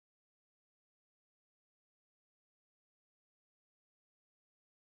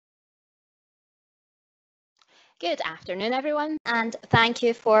Good afternoon, everyone, and thank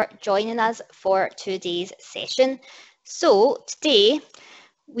you for joining us for today's session. So today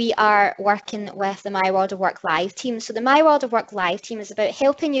we are working with the My World of Work Live team. So the My World of Work Live team is about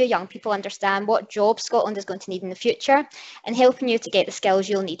helping you young people understand what jobs Scotland is going to need in the future and helping you to get the skills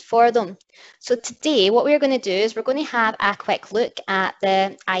you'll need for them. So today what we're going to do is we're going to have a quick look at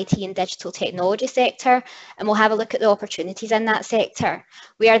the IT and digital technology sector, and we'll have a look at the opportunities in that sector.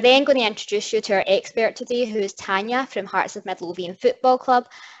 We are then going to introduce you to our expert today, who is Tanya from Hearts of Midlothian Football Club,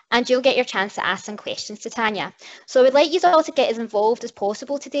 and you'll get your chance to ask some questions to Tanya. So I would like you all to get as involved as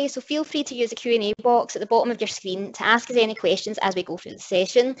possible today, so feel free to use the Q&A box at the bottom of your screen to ask us any questions as we go through the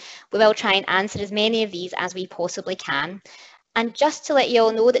session. We will try and answer as many of these as we possibly can. And just to let you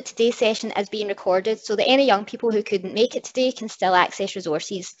all know that today's session is being recorded so that any young people who couldn't make it today can still access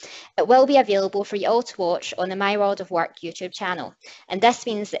resources. It will be available for you all to watch on the My World of Work YouTube channel. And this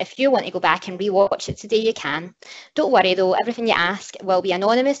means that if you want to go back and re-watch it today, you can. Don't worry though, everything you ask will be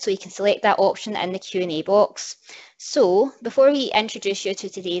anonymous, so you can select that option in the Q&A box. So before we introduce you to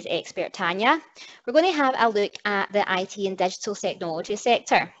today's expert, Tanya, we're going to have a look at the IT and digital technology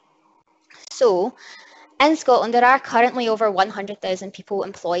sector. So, in Scotland, there are currently over 100,000 people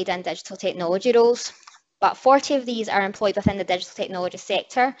employed in digital technology roles, but 40 of these are employed within the digital technology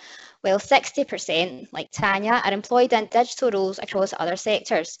sector, while 60%, like Tanya, are employed in digital roles across other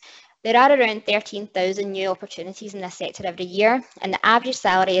sectors. There are around 13,000 new opportunities in this sector every year, and the average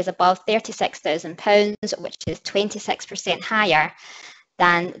salary is above £36,000, which is 26% higher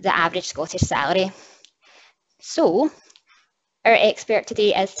than the average Scottish salary. So, our expert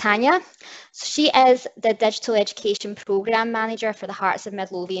today is Tanya. So she is the Digital Education Programme Manager for the Hearts of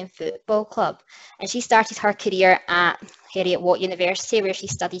Midlothian Football Club, and she started her career at Heriot-Watt University, where she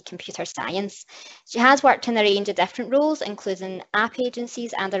studied computer science. She has worked in a range of different roles, including app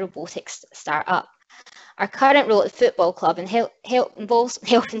agencies and a robotics startup. Our current role at the football club involves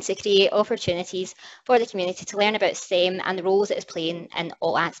helping to create opportunities for the community to learn about STEM and the roles it is playing in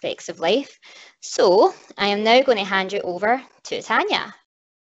all aspects of life. So I am now going to hand you over to Tanya.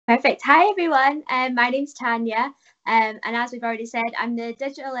 Perfect. Hi everyone, my name's Tanya, and as we've already said, I'm the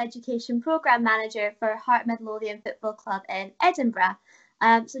Digital Education Programme Manager for Heart Midlothian Football Club in Edinburgh.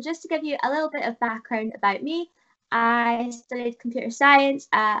 So just to give you a little bit of background about me, I studied computer science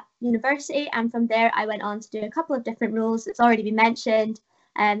at university, and from there I went on to do a couple of different roles that's already been mentioned,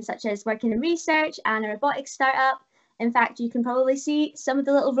 such as working in research and a robotics startup. In fact, you can probably see some of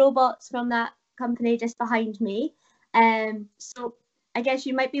the little robots from that company just behind me. So I guess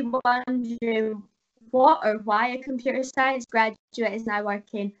you might be wondering what or why a computer science graduate is now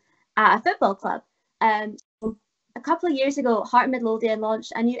working at a football club. So a couple of years ago, Heart Midlothian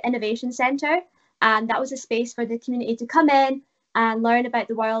launched a new innovation centre, and that was a space for the community to come in and learn about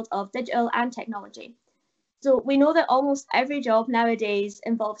the world of digital and technology. So we know that almost every job nowadays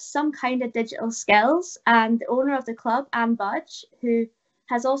involves some kind of digital skills, and the owner of the club, Anne Budge, who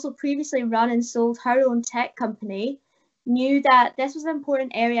has also previously run and sold her own tech company, knew that this was an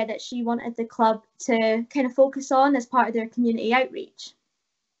important area that she wanted the club to kind of focus on as part of their community outreach.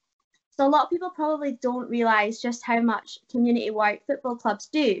 So a lot of people probably don't realise just how much community work football clubs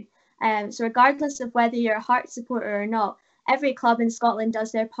do. So regardless of whether you're a Hearts supporter or not, every club in Scotland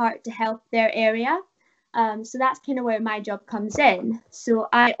does their part to help their area. So that's kind of where my job comes in. So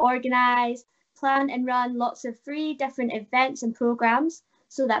I organise, plan and run lots of free different events and programmes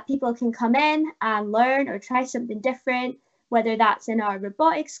so that people can come in and learn or try something different, whether that's in our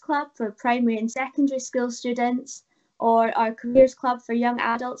robotics club for primary and secondary school students, or our careers club for young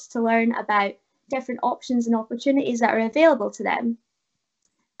adults to learn about different options and opportunities that are available to them.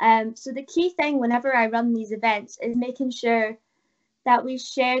 So the key thing whenever I run these events is making sure that we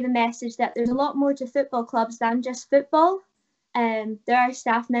share the message that there's a lot more to football clubs than just football. There are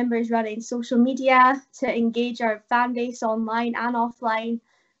staff members running social media to engage our fan base online and offline.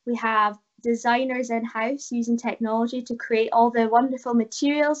 We have designers in-house using technology to create all the wonderful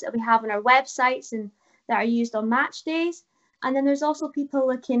materials that we have on our websites and that are used on match days. And then there's also people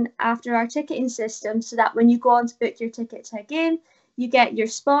looking after our ticketing system so that when you go on to book your ticket to a game, you get your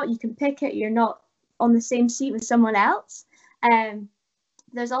spot, you can pick it, you're not on the same seat with someone else.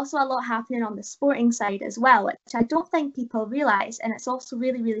 There's also a lot happening on the sporting side as well, which I don't think people realise, and it's also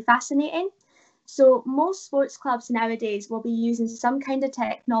really, really fascinating. So most sports clubs nowadays will be using some kind of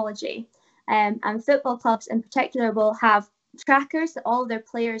technology, and football clubs in particular will have trackers that all of their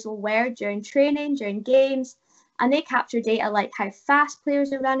players will wear during training, during games, and they capture data like how fast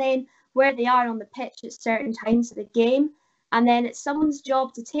players are running, where they are on the pitch at certain times of the game, and then it's someone's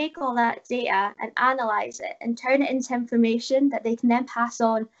job to take all that data and analyse it and turn it into information that they can then pass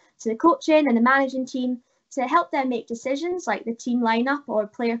on to the coaching and the managing team to help them make decisions like the team lineup or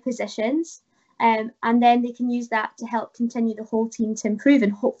player positions. And then they can use that to help continue the whole team to improve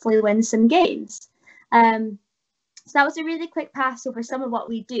and hopefully win some games. So that was a really quick pass over some of what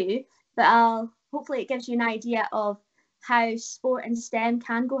we do, but hopefully it gives you an idea of how sport and STEM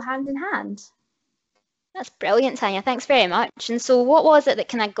can go hand in hand. That's brilliant, Tanya. Thanks very much. And so what was it that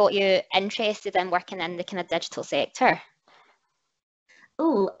kind of got you interested in working in the kind of digital sector?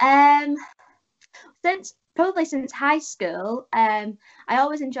 Since high school, I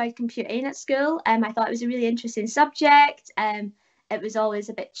always enjoyed computing at school. I thought it was a really interesting subject. It was always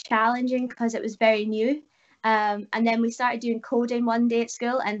a bit challenging because it was very new. And then we started doing coding one day at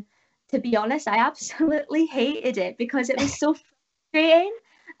school, and to be honest, I absolutely hated it because it was so frustrating.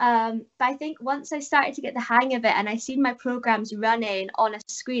 But I think once I started to get the hang of it and I seen my programs running on a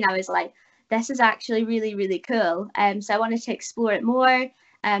screen, I was like, this is actually really, really cool. So I wanted to explore it more.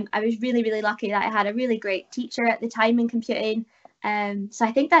 I was really, really lucky that I had a really great teacher at the time in computing. So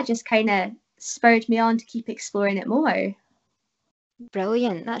I think that just kind of spurred me on to keep exploring it more.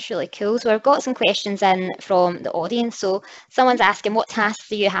 Brilliant. That's really cool. So I've got some questions in from the audience. So someone's asking, what tasks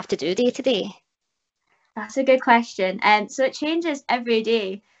do you have to do day to day? That's a good question. So it changes every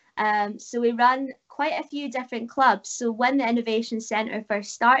day. So we run quite a few different clubs. So when the Innovation Centre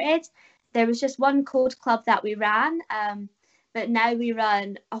first started, there was just one code club that we ran. But now we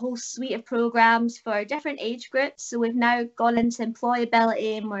run a whole suite of programs for different age groups. So we've now gone into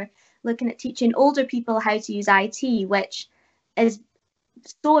employability, and we're looking at teaching older people how to use IT, which is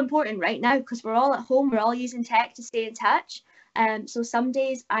so important right now because we're all at home, we're all using tech to stay in touch. So some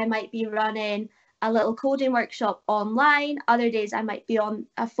days I might be running a little coding workshop online. Other days I might be on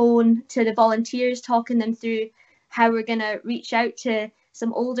a phone to the volunteers, talking them through how we're going to reach out to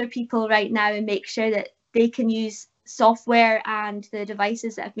some older people right now and make sure that they can use software and the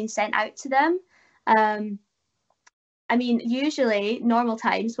devices that have been sent out to them. I mean, usually normal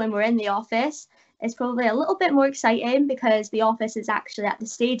times when we're in the office, it's probably a little bit more exciting because the office is actually at the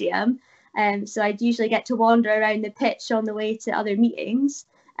stadium. So I'd usually get to wander around the pitch on the way to other meetings.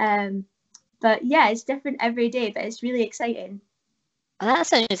 But yeah, it's different every day, but it's really exciting. Well, that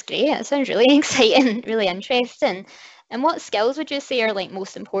sounds great. That sounds really exciting, really interesting. And what skills would you say are like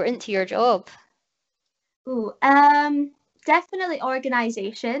most important to your job? Definitely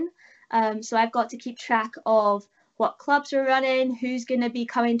organisation. So I've got to keep track of what clubs are running, who's going to be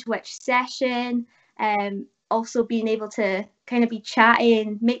coming to which session, also being able to kind of be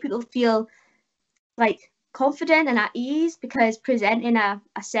chatting, make people feel like confident and at ease, because presenting a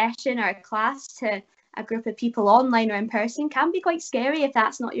session or a class to a group of people online or in person can be quite scary if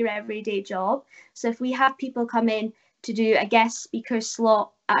that's not your everyday job. So if we have people come in to do a guest speaker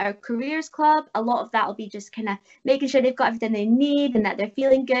slot at our careers club, a lot of that will be just kind of making sure they've got everything they need and that they're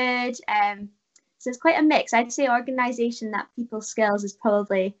feeling good. So it's quite a mix. I'd say organisation, that people skills is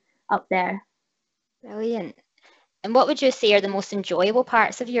probably up there. Brilliant. And what would you say are the most enjoyable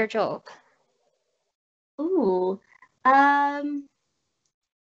parts of your job?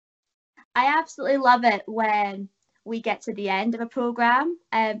 I absolutely love it when we get to the end of a programme,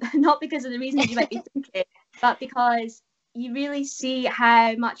 not because of the reasons you might be thinking, but because you really see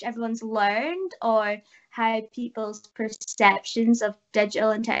how much everyone's learned or how people's perceptions of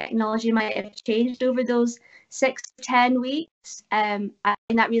digital and technology might have changed over those 6 to 10 weeks. I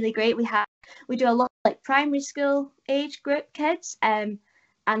find that really great. We do a lot of like primary school age group kids, and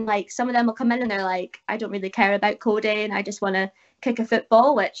like some of them will come in and they're like, I don't really care about coding, I just want to kick a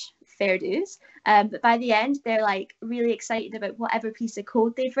football, which fair dues. But by the end, they're like really excited about whatever piece of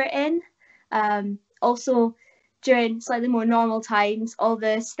code they've written. Also, during slightly more normal times, all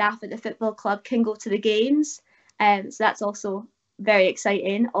the staff at the football club can go to the games. So that's also very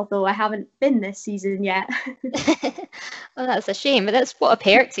exciting, although I haven't been this season yet. Well, that's a shame, but that's what a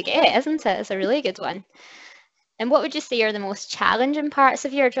perk to get, isn't it? It's a really good one. And what would you say are the most challenging parts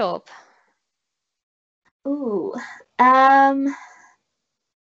of your job?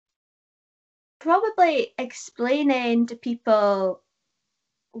 Probably explaining to people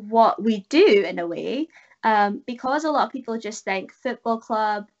what we do in a way, because a lot of people just think football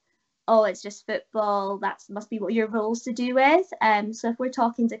club, oh, it's just football, that must be what your role's to do with. So if we're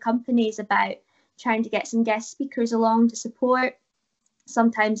talking to companies about trying to get some guest speakers along to support,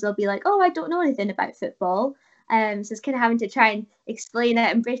 sometimes they'll be like, oh, I don't know anything about football. So it's kind of having to try and explain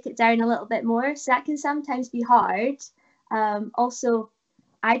it and break it down a little bit more. So that can sometimes be hard. Also,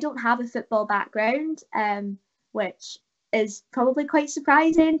 I don't have a football background, which is probably quite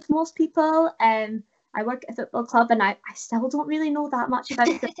surprising to most people. I work at a football club and I still don't really know that much about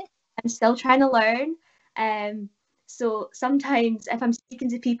it. I'm still trying to learn. So sometimes if I'm speaking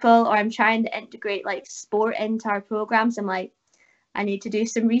to people or I'm trying to integrate like sport into our programs, I'm like, I need to do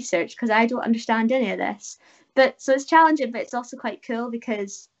some research because I don't understand any of this. But so it's challenging, but it's also quite cool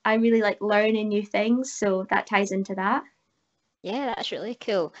because I really like learning new things. So that ties into that. Yeah, that's really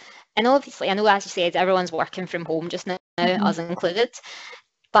cool. And obviously, I know, as you said, everyone's working from home just now, us included.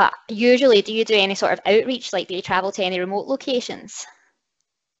 But usually, do you do any sort of outreach? Like, do you travel to any remote locations?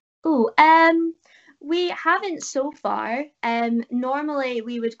 Oh, we haven't so far. Normally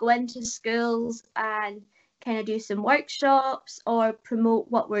we would go into schools and kind of do some workshops or promote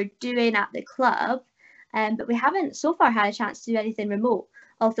what we're doing at the club. But we haven't so far had a chance to do anything remote.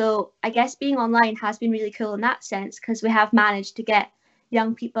 Although I guess being online has been really cool in that sense because we have managed to get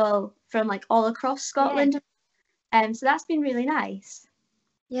young people from like all across Yeah. Scotland. So that's been really nice.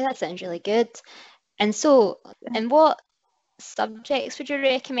 Yeah, that sounds really good. And so, and what subjects would you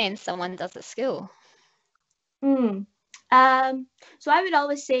recommend someone does at school? Mm. So I would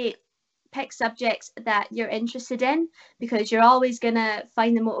always say pick subjects that you're interested in because you're always going to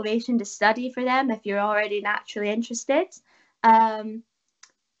find the motivation to study for them if you're already naturally interested. Um,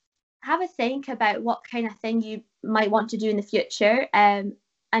 have a think about what kind of thing you might want to do in the future, and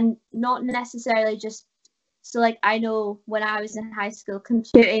not necessarily just so like I know when I was in high school,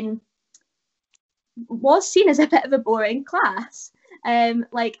 computing was seen as a bit of a boring class.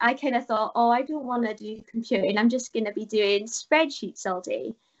 Like I kind of thought, oh, I don't want to do computing. I'm just going to be doing spreadsheets all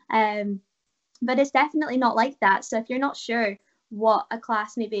day. Um, but it's definitely not like that. So if you're not sure what a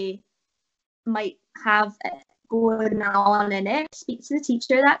class maybe might have going on in it, speak to the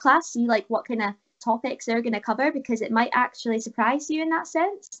teacher of that class, see like what kind of topics they're going to cover because it might actually surprise you in that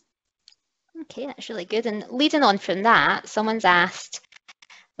sense. Okay, that's really good. And leading on from that, someone's asked,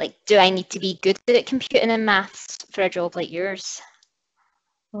 like, do I need to be good at computing and maths for a job like yours?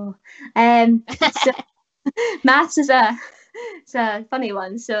 Oh. So maths is it's a funny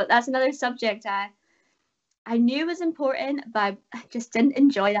one. So that's another subject I knew was important, but I just didn't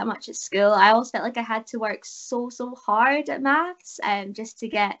enjoy that much at school. I always felt like I had to work so hard at maths just to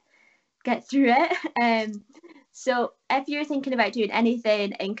get through it. So if you're thinking about doing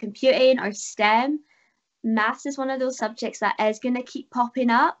anything in computing or STEM, maths is one of those subjects that is going to keep popping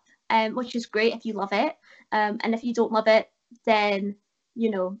up, which is great if you love it. And if you don't love it, then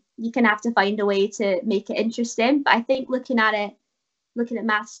you can have to find a way to make it interesting. But I think looking at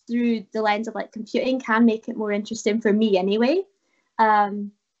maths through the lens of like computing can make it more interesting for me anyway.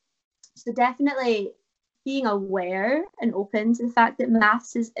 Um, so definitely being aware and open to the fact that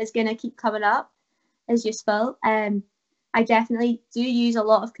maths is going to keep coming up is useful. I definitely do use a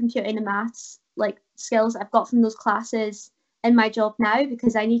lot of computing and maths like skills I've got from those classes in my job now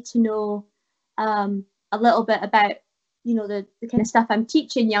because I need to know a little bit about the kind of stuff I'm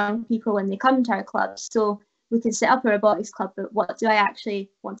teaching young people when they come to our club. So we can set up a robotics club, but what do I actually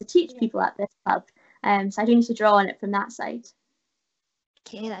want to teach people at this club? So I do need to draw on it from that side.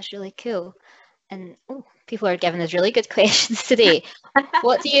 Okay, that's really cool. And oh, people are giving us really good questions today.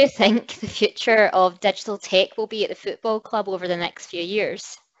 What do you think the future of digital tech will be at the football club over the next few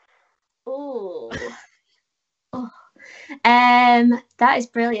years? Oh, oh. That is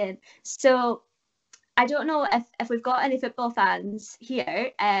brilliant. So I don't know if we've got any football fans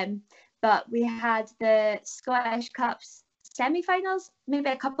here, but we had the Scottish Cups semi-finals maybe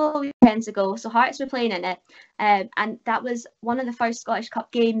a couple of weekends ago. So Hearts were playing in it, and that was one of the first Scottish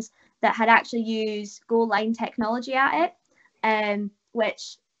Cup games that had actually used goal line technology at it,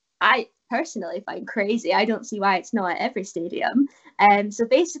 which I personally find crazy. I don't see why it's not at every stadium. So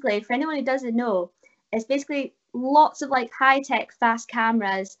basically, for anyone who doesn't know, it's basically lots of like high-tech fast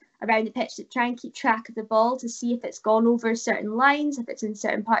cameras around the pitch that try and keep track of the ball to see if it's gone over certain lines, if it's in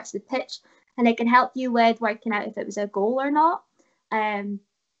certain parts of the pitch, and it can help you with working out if it was a goal or not.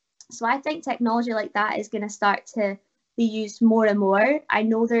 So I think technology like that is going to start to be used more and more. I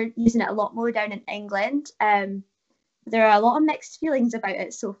know they're using it a lot more down in England. There are a lot of mixed feelings about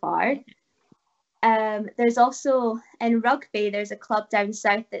it so far. There's also in rugby, there's a club down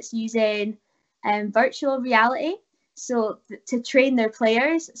south that's using virtual reality to train their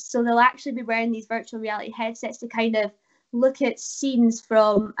players. So they'll actually be wearing these virtual reality headsets to kind of look at scenes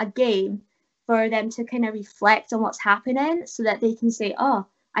from a game for them to kind of reflect on what's happening so that they can say, oh,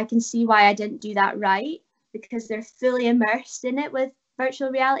 I can see why I didn't do that right, because they're fully immersed in it with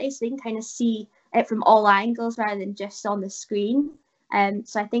virtual reality, so they can kind of see it from all angles rather than just on the screen.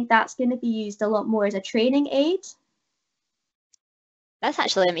 So I think that's going to be used a lot more as a training aid. That's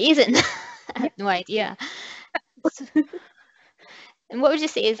actually amazing. I had no idea. And what would you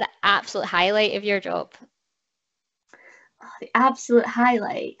say is the absolute highlight of your job? Oh, the absolute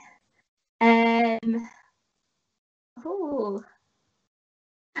highlight. Um, Oh,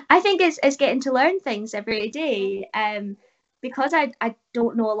 I think it's getting to learn things every day. Because I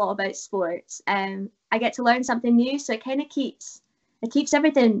don't know a lot about sports. I get to learn something new, so it keeps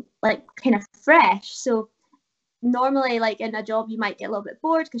everything like kind of fresh. So normally, like in a job, you might get a little bit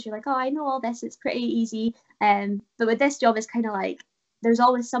bored because you're like, oh, I know all this, it's pretty easy. But with this job, it's kind of like there's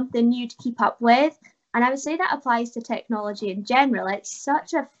always something new to keep up with. And I would say that applies to technology in general. It's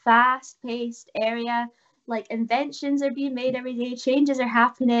such a fast-paced area. Like inventions are being made every day, changes are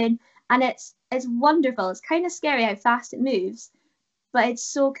happening, and it's wonderful. It's kind of scary how fast it moves, but it's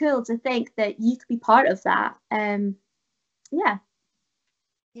so cool to think that you could be part of that. Yeah.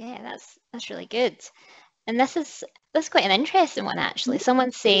 Yeah, that's really good. And this is quite an interesting one actually.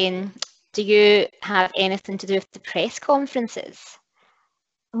 Someone's saying, do you have anything to do with the press conferences?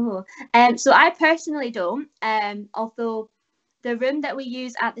 Oh, so I personally don't. Although the room that we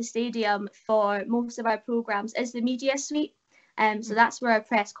use at the stadium for most of our programs is the media suite. So that's where our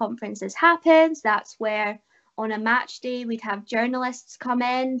press conferences happens. That's where on a match day we'd have journalists come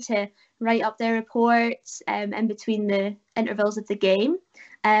in to write up their reports in between the intervals of the game.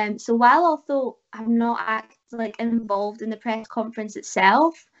 So while although I'm not like involved in the press conference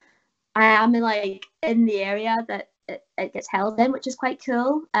itself, I am in the area that it gets held in, which is quite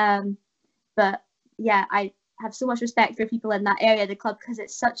cool. But yeah, I have so much respect for people in that area of the club because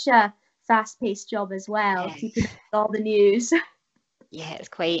it's such a fast-paced job as well, Yeah. keeping up with all the news. Yeah, it's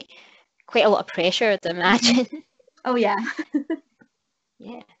quite a lot of pressure, I'd imagine. Oh yeah.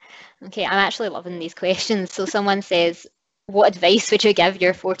 Yeah. Okay, I'm actually loving these questions. So someone says, what advice would you give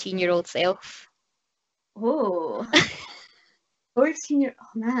your 14-year-old self? Oh, 14 year.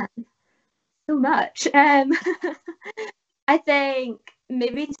 Oh man, so much. I think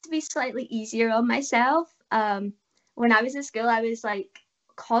maybe to be slightly easier on myself. When I was in school, I was like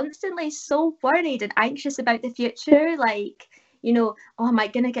constantly so worried and anxious about the future. Like, oh, am I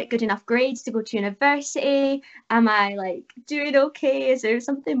gonna get good enough grades to go to university? Am I like doing okay? Is there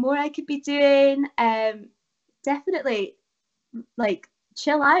something more I could be doing? Definitely like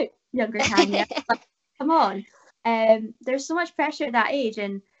chill out, younger Tanya. Like, come on. There's so much pressure at that age,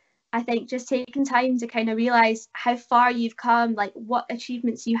 and I think just taking time to kind of realize how far you've come, like what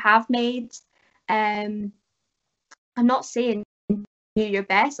achievements you have made. Um, I'm not saying do your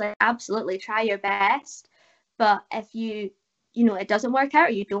best, like absolutely try your best, but if it doesn't work out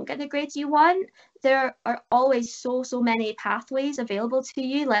or you don't get the grades you want, there are always so many pathways available to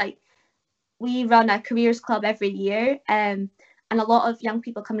you. Like we run a careers club every year, and a lot of young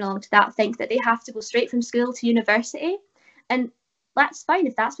people coming along to that think that they have to go straight from school to university, and that's fine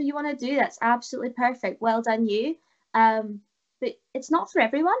if that's what you want to do. That's absolutely perfect. Well done, you. But it's not for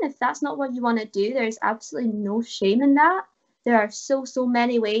everyone. If that's not what you want to do, there's absolutely no shame in that. There are so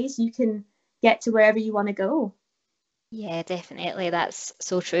many ways you can get to wherever you want to go. Yeah, definitely. That's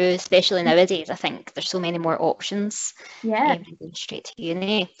so true, especially nowadays. I think there's so many more options Yeah. than going straight to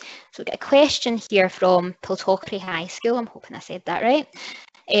uni. So we've got a question here from Piltockery High School. I'm hoping I said that right.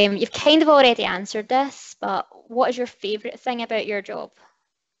 You've kind of already answered this, but what is your favourite thing about your job?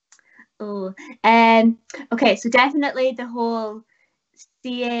 Oh, okay. So definitely the whole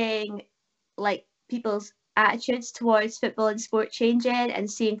seeing like people's attitudes towards football and sport changing and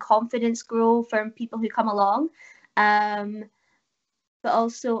seeing confidence grow from people who come along. Um, but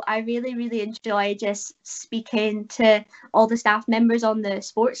also, I really enjoy just speaking to all the staff members on the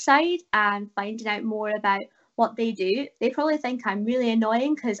sports side and finding out more about what they do. They probably think I'm really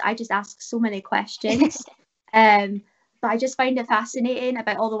annoying because I just ask so many questions. um, but I just find it fascinating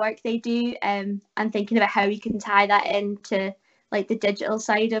about all the work they do, and thinking about how we can tie that into like the digital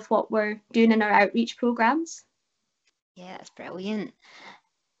side of what we're doing in our outreach programs. Yeah, that's brilliant.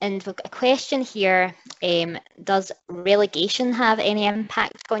 And we've got a question here. Does relegation have any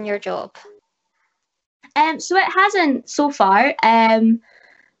impact on your job? So it hasn't so far.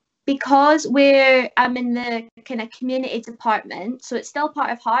 Because I'm in the kind of community department, so it's still part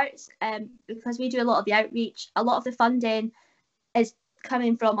of Hearts. Because we do a lot of the outreach, a lot of the funding is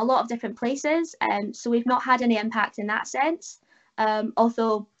coming from a lot of different places. So we've not had any impact in that sense.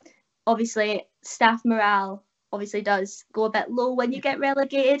 Although obviously staff morale obviously does go a bit low when you get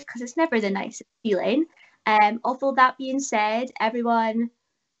relegated because it's never the nicest feeling. Although that being said, everyone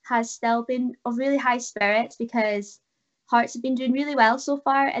has still been of really high spirits because Hearts have been doing really well so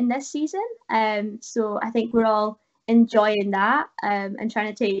far in this season. So I think we're all enjoying that, and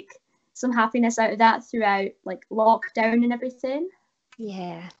trying to take some happiness out of that throughout like lockdown and everything.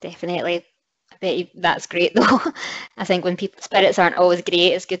 Yeah, definitely. I bet that's great though. I think when people's spirits aren't always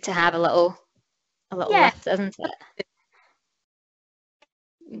great, it's good to have a little Yeah. lift, isn't it?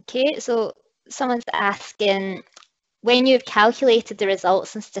 Okay, so someone's asking, when you've calculated the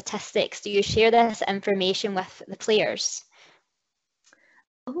results and statistics, do you share this information with the players?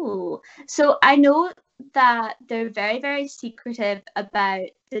 Oh, so I know that they're very, very secretive about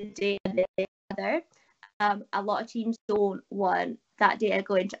the data they gather. A lot of teams don't want that data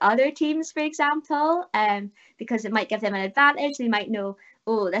going to other teams, for example, because it might give them an advantage. They might know,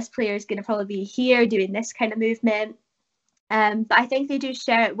 oh, this player is going to probably be here doing this kind of movement. But I think they do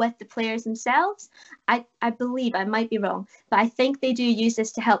share it with the players themselves. I believe, I might be wrong, but I think they do use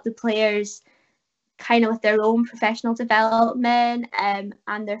this to help the players kind of with their own professional development and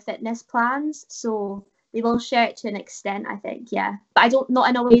their fitness plans. So they will share it to an extent, I think, yeah. But I don't, not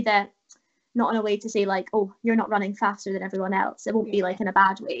in a way to say like, oh, you're not running faster than everyone else. It won't be like in a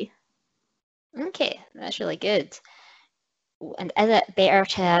bad way. Okay, that's really good. And is it better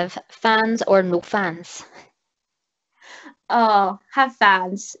to have fans or no fans? Oh, have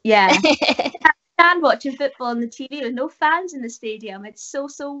fans, yeah. Stand watching football on the TV with no fans in the stadium. It's so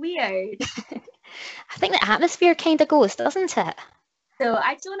weird. I think the atmosphere kind of goes, doesn't it? So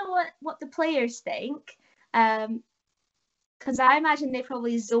I don't know what the players think, because I imagine they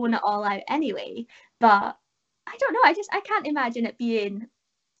probably zone it all out anyway. But I don't know. I can't imagine it being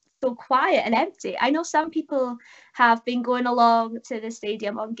so quiet and empty. I know some people have been going along to the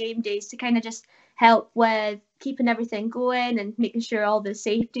stadium on game days to kind of just help with keeping everything going and making sure all the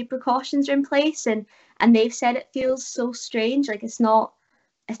safety precautions are in place. And they've said it feels so strange, like it's not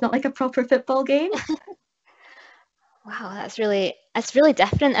like a proper football game. Wow, it's really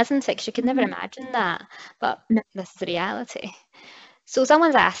different, isn't it? Because you could never imagine that, but No. this is the reality. So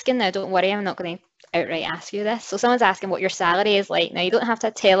someone's asking now, don't worry, I'm not going to outright ask you this. So someone's asking what your salary is like. Now you don't have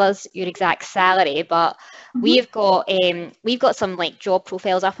to tell us your exact salary, but we've got some like job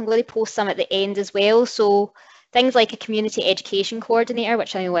profiles up. I'm going to post some at the end as well. So things like a community education coordinator,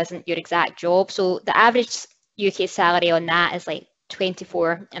 which I know isn't your exact job. So the average UK salary on that is like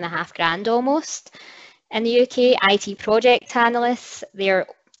 24.5 grand almost. In the UK, IT project analysts, they're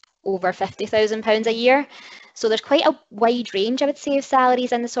over £50,000 a year. So there's quite a wide range, I would say, of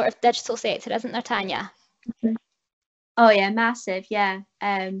salaries in the sort of digital sector, isn't there, Tanya? Oh yeah, massive. Yeah.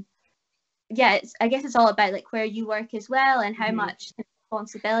 Yeah, I guess it's all about like where you work as well and how much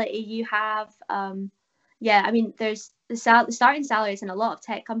responsibility you have. Yeah, I mean, there's the starting salaries in a lot of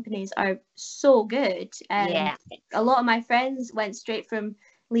tech companies are so good. Yeah. A lot of my friends went straight from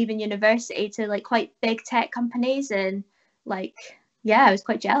leaving university to like quite big tech companies, and like, yeah, I was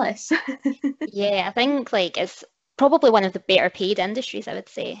quite jealous. Yeah, I think like it's probably one of the better paid industries, I would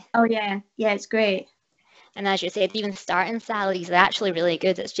say. Oh yeah, yeah, it's great. And as you said, even starting salaries are actually really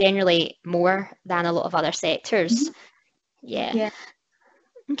good. It's generally more than a lot of other sectors. Yeah. Yeah.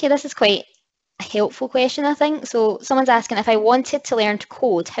 Okay, this is quite a helpful question, I think. So someone's asking if I wanted to learn to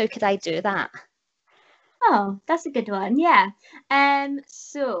code, how could I do that? Oh, that's a good one. Yeah.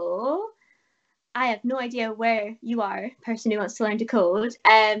 So I have no idea where you are, person who wants to learn to code.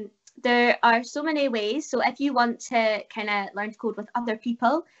 There are so many ways. So if you want to kind of learn to code with other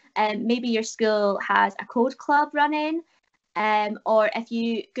people, maybe your school has a code club running, or if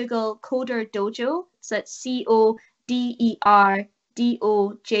you Google Coder Dojo, so it's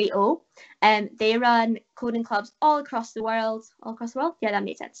CODERDOJO, they run coding clubs all across the world. All across the world? Yeah, that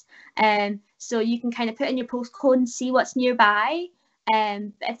makes sense. So you can kind of put in your postcode and see what's nearby.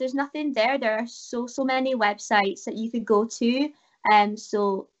 But if there's nothing there, there are so many websites that you could go to.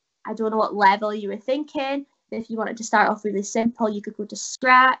 So I don't know what level you were thinking. If you wanted to start off really simple, you could go to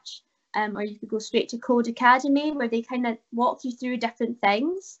Scratch, or you could go straight to Code Academy, where they kind of walk you through different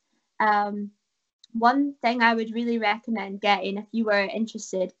things. One thing I would really recommend getting if you were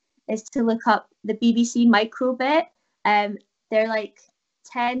interested is to look up the BBC Microbit. They're like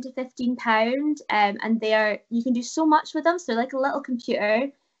 £10 to £15, and you can do so much with them. So they're like a little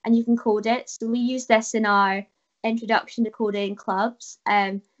computer, and you can code it. So we use this in our introduction to coding clubs,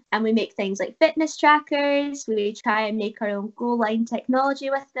 and we make things like fitness trackers. We try and make our own goal line technology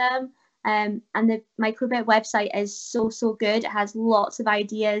with them. And the Microbit website is so good. It has lots of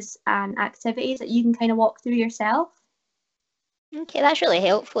ideas and activities that you can kind of walk through yourself. Okay, that's really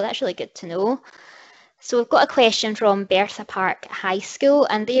helpful. That's really good to know. So we've got a question from Bertha Park High School,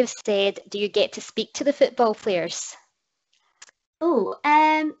 and they have said, do you get to speak to the football players? Oh,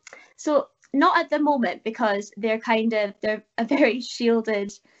 so not at the moment, because they're a very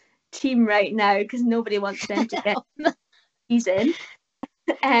shielded team right now, because nobody wants them to get season.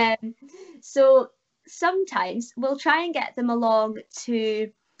 So sometimes we'll try and get them along to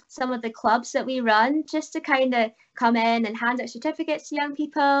some of the clubs that we run, just to kind of come in and hand out certificates to young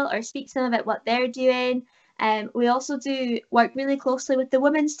people or speak to them about what they're doing. We also do work really closely with the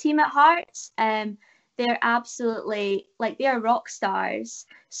women's team at Hearts. they're absolutely, like, they are rock stars.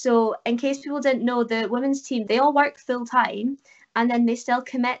 So in case people didn't know, the women's team, they all work full time, and then they still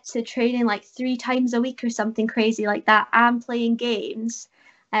commit to training like 3 times a week or something crazy like that, and playing games.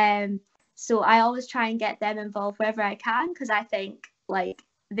 So I always try and get them involved wherever I can, because I think like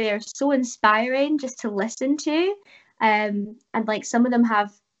they're so inspiring just to listen to. And like some of them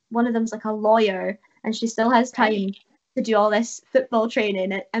have, one of them's like a lawyer, and she still has time to do all this football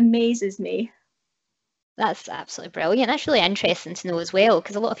training. It amazes me. That's absolutely brilliant. That's really interesting to know as well,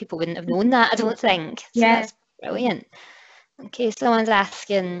 because a lot of people wouldn't have known that, I don't think. So Yeah. that's brilliant. Okay, someone's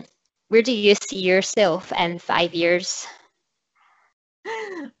asking, where do you see yourself in 5 years?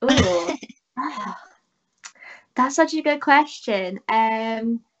 Oh, that's such a good question.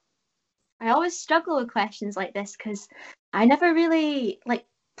 I always struggle with questions like this because I never really like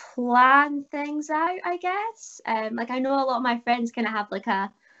plan things out, I guess. Like I know a lot of my friends kind of have like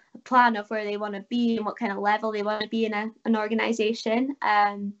a plan of where they want to be and what kind of level they want to be in an organization.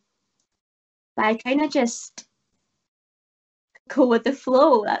 But I kind of just go with the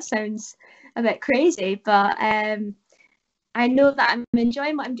flow. That sounds a bit crazy, but I know that I'm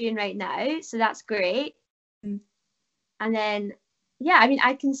enjoying what I'm doing right now, so that's great. And then, yeah, I mean,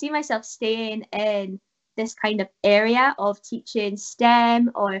 I can see myself staying in this kind of area of teaching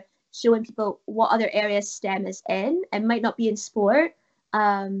STEM or showing people what other areas STEM is in. It might not be in sport.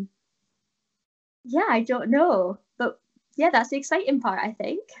 Yeah, I don't know. But yeah, that's the exciting part, I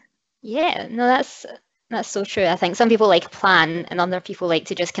think. Yeah, no, that's so true. I think some people like plan and other people like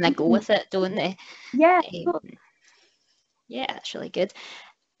to just kind of go with it, don't they? Yeah. Yeah, that's really good.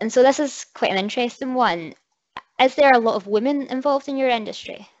 And so this is quite an interesting one. Is there a lot of women involved in your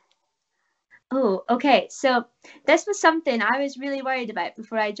industry? Oh, okay. So this was something I was really worried about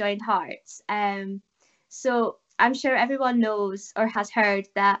before I joined Hearts. So I'm sure everyone knows or has heard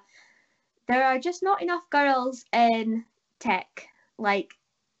that there are just not enough girls in tech. Like,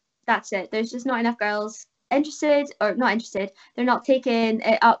 that's it. There's just not enough girls interested, or not interested. They're not taking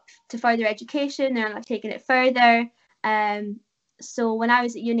it up to further education. They're not taking it further. So when I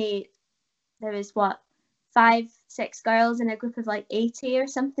was at uni, there was what, 5, 6 girls in a group of like 80 or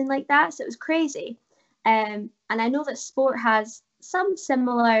something like that. So it was crazy. And I know that sport has some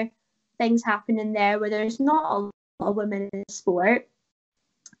similar things happening there where there's not a lot of women in sport.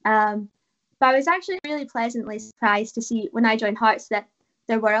 But I was actually really pleasantly surprised to see when I joined Hearts that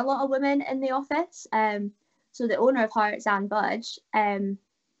there were a lot of women in the office. So the owner of Hearts, Anne Budge,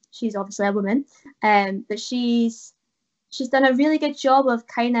 she's obviously a woman, but she's done a really good job of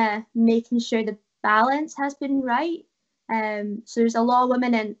kind of making sure the balance has been right. So there's a lot of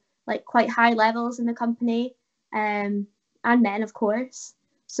women in like quite high levels in the company, and men, of course.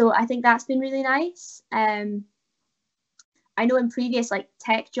 So I think that's been really nice. I know in previous like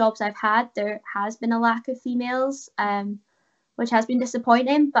tech jobs I've had, there has been a lack of females, which has been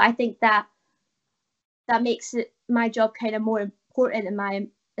disappointing. But I think that makes it my job kind of more important in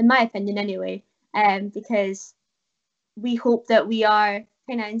my opinion anyway, because we hope that we are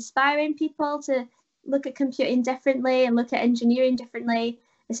kind of inspiring people to look at computing differently and look at engineering differently,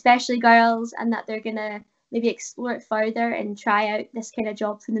 especially girls, and that they're gonna maybe explore it further and try out this kind of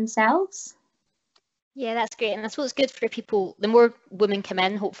job for themselves. Yeah, that's great. And I suppose it's good for people. The more women come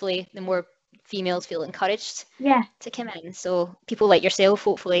in, hopefully, the more females feel encouraged Yeah. to come in. So people like yourself,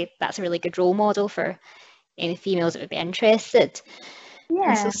 hopefully, that's a really good role model for any females that would be interested.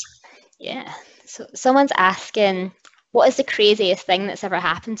 And so, Yeah. yeah. So someone's asking, what is the craziest thing that's ever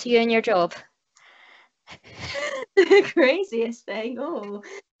happened to you in your job? The craziest thing. Oh.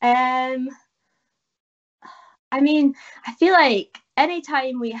 I mean, I feel like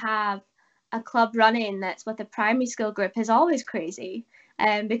anytime we have a club running that's with a primary school group is always crazy.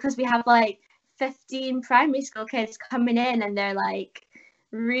 Because we have like 15 primary school kids coming in and they're like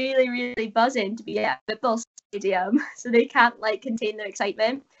really, really buzzing to be at a football stadium. So they can't like contain their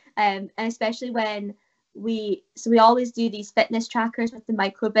excitement. And especially when we always do these fitness trackers with the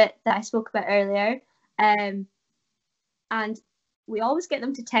microbit that I spoke about earlier. And we always get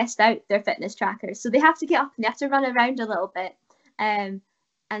them to test out their fitness trackers. So they have to get up and they have to run around a little bit. And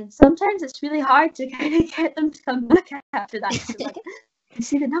sometimes it's really hard to kind of get them to come back after that. So like, you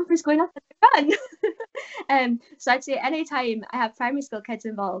see the numbers going up as they run. So I'd say anytime I have primary school kids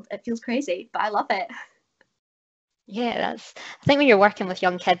involved, it feels crazy, but I love it. Yeah, I think when you're working with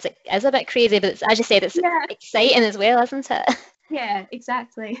young kids, it is a bit crazy, but as you said, it's exciting as well, isn't it? Yeah,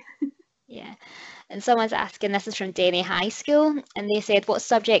 exactly. Yeah. And someone's asking, this is from Denny High School, and they said, what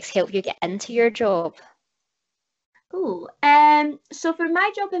subjects help you get into your job? Oh, so for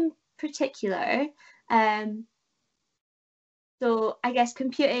my job in particular, So I guess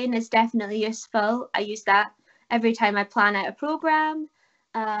computing is definitely useful. I use that every time I plan out a program.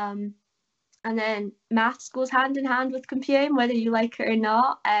 And then maths goes hand in hand with computing, whether you like it or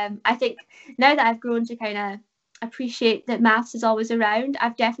not. I think now that I've grown to kind of appreciate that maths is always around,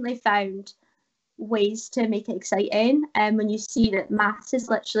 I've definitely found ways to make it exciting. And when you see that maths is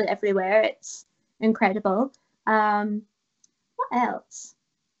literally everywhere, it's incredible. What else?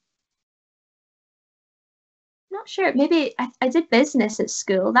 Not sure. Maybe I did business at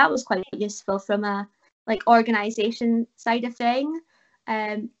school. That was quite useful from a like organization side of thing.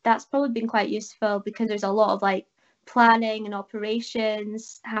 That's probably been quite useful because there's a lot of like planning and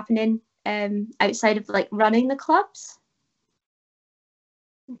operations happening outside of like running the clubs.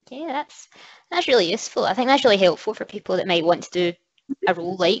 Okay, that's really useful. I think that's really helpful for people that might want to do a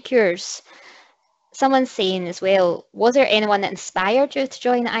role like yours. Someone's saying as well, was there anyone that inspired you to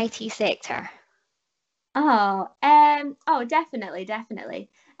join the IT sector? Oh, definitely, definitely.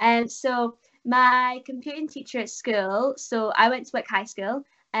 So my computing teacher at school, so I went to Wick High School,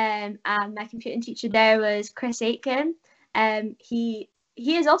 and my computing teacher there was Chris Aitken. He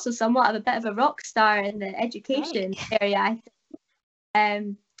is also somewhat of a bit of a rock star in the education Right. area, I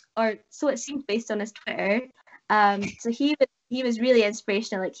think. Or so it seemed based on his Twitter. So he was really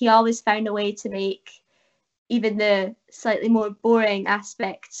inspirational. Like he always found a way to make even the slightly more boring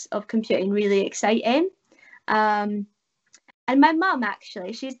aspects of computing really exciting. Um, and my mum,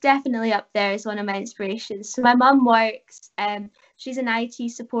 actually, she's definitely up there as one of my inspirations. So my mum works, she's an IT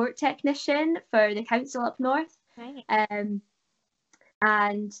support technician for the council up north. Right.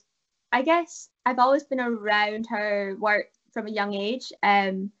 And I guess I've always been around her work from a young age.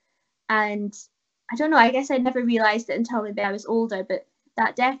 And I don't know, I guess I never realised it until maybe I was older, but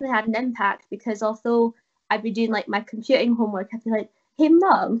that definitely had an impact because although I'd be doing like my computing homework, I'd be like, hey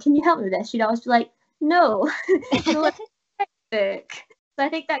mum, can you help me with this? She'd always be like, no, go look at the book. So I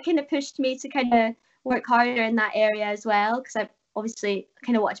think that kind of pushed me to kind of work harder in that area as well, because I obviously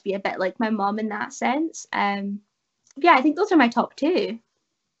kind of want to be a bit like my mum in that sense. Yeah, I think those are my top two.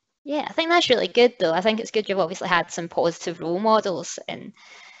 Yeah, I think that's really good though. I think it's good you've obviously had some positive role models. And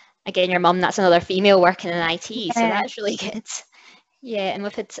again, your mum, that's another female working in IT, so Yeah. that's really good. Yeah, and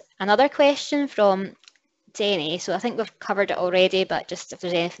we've had another question from Jenny. So I think we've covered it already, but just if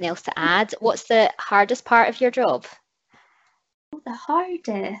there's anything else to add, what's the hardest part of your job? Oh, the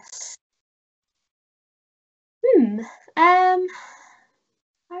hardest. Um,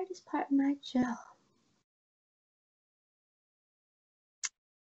 hardest part of my job.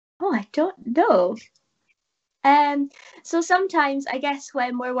 Oh, I don't know. Um, so sometimes I guess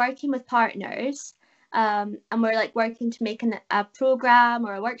when we're working with partners, and we're like working to make a program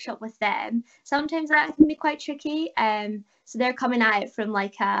or a workshop with them, sometimes that can be quite tricky. So they're coming at it from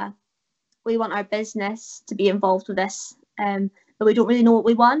like we want our business to be involved with this, but we don't really know what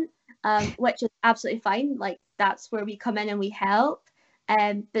we want, which is absolutely fine. Like that's where we come in and we help.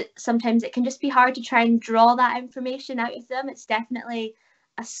 But sometimes it can just be hard to try and draw that information out of them. It's definitely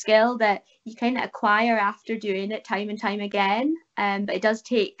a skill that you kind of acquire after doing it time and time again. But it does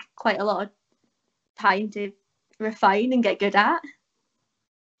take quite a lot of time to refine and get good at.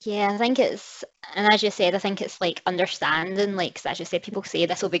 Yeah, I think it's, and as you said, I think it's like understanding, like, 'cause as you said, people say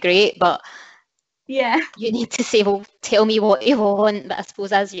this will be great, but Yeah. you need to say, well, tell me what you want. But I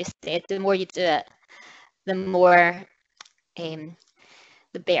suppose, as you said, the more you do it, the more, um,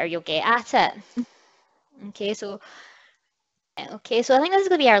 the better you'll get at it. Okay, so I think this is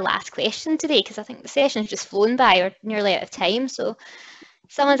going to be our last question today because I think the session's just flown by. We're nearly out of time. So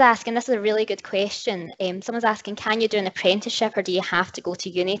someone's asking, this is a really good question. Someone's asking, can you do an apprenticeship or do you have to go to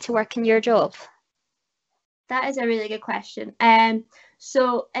uni to work in your job? That is a really good question.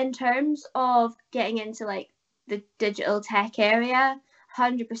 So in terms of getting into like the digital tech area,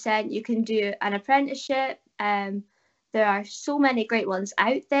 100% you can do an apprenticeship. There are so many great ones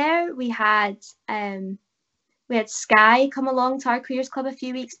out there. We had Sky come along to our careers club a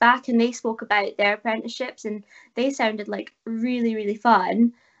few weeks back, and they spoke about their apprenticeships, and they sounded like really, really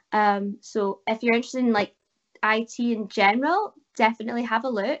fun. So if you're interested in like IT in general, definitely have a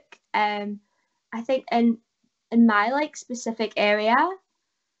look. I think in my like specific area,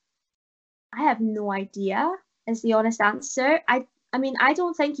 I have no idea is the honest answer. I mean, I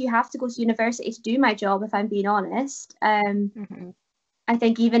don't think you have to go to university to do my job if I'm being honest. Mhm. I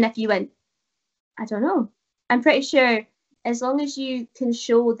think even if you went, I don't know. I'm pretty sure as long as you can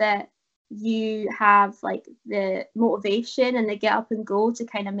show that you have like the motivation and the get up and go to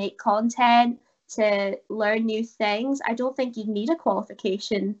kind of make content, to learn new things, I don't think you need a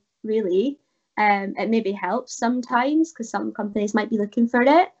qualification really. It maybe helps sometimes because some companies might be looking for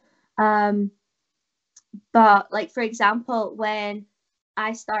it. Um, But like, for example, when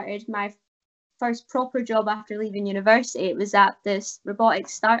I started my first proper job after leaving university, it was at this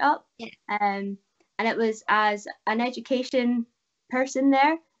robotics startup. Yeah. And it was as an education person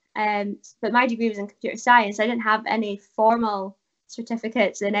there. But my degree was in computer science. I didn't have any formal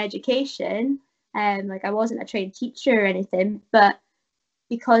certificates in education. Like I wasn't a trained teacher or anything, but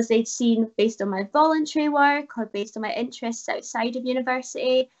because they'd seen based on my voluntary work or based on my interests outside of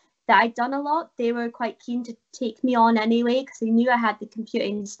university that I'd done a lot, they were quite keen to take me on anyway because they knew I had the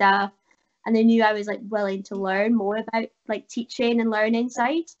computing stuff and they knew I was like willing to learn more about like teaching and learning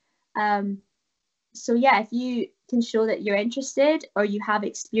side. So yeah, if you can show that you're interested or you have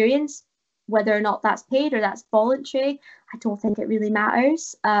experience, whether or not that's paid or that's voluntary, I don't think it really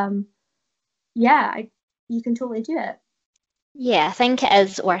matters. You can totally do it. Yeah, I think it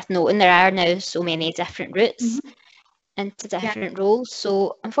is worth noting there are now so many different routes into different roles.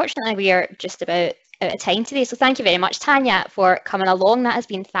 So unfortunately, we are just about out of time today. So thank you very much, Tanya, for coming along. That has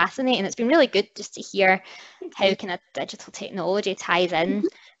been fascinating. It's been really good just to hear how kind of digital technology ties in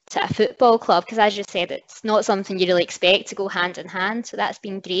to a football club, because as you said, it's not something you really expect to go hand in hand. So that's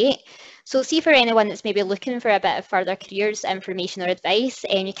been great. So see, for anyone that's maybe looking for a bit of further careers information or advice,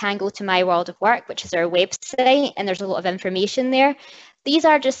 you can go to My World of Work, which is our website, and there's a lot of information there. These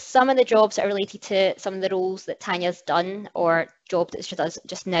are just some of the jobs that are related to some of the roles that Tanya's done or job that she does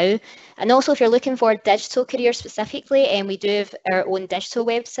just now. And also if you're looking for digital careers specifically, we do have our own digital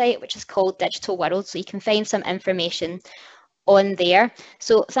website, which is called Digital World. So you can find some information on there.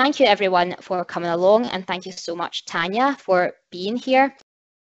 So thank you everyone for coming along, and thank you so much, Tanya, for being here.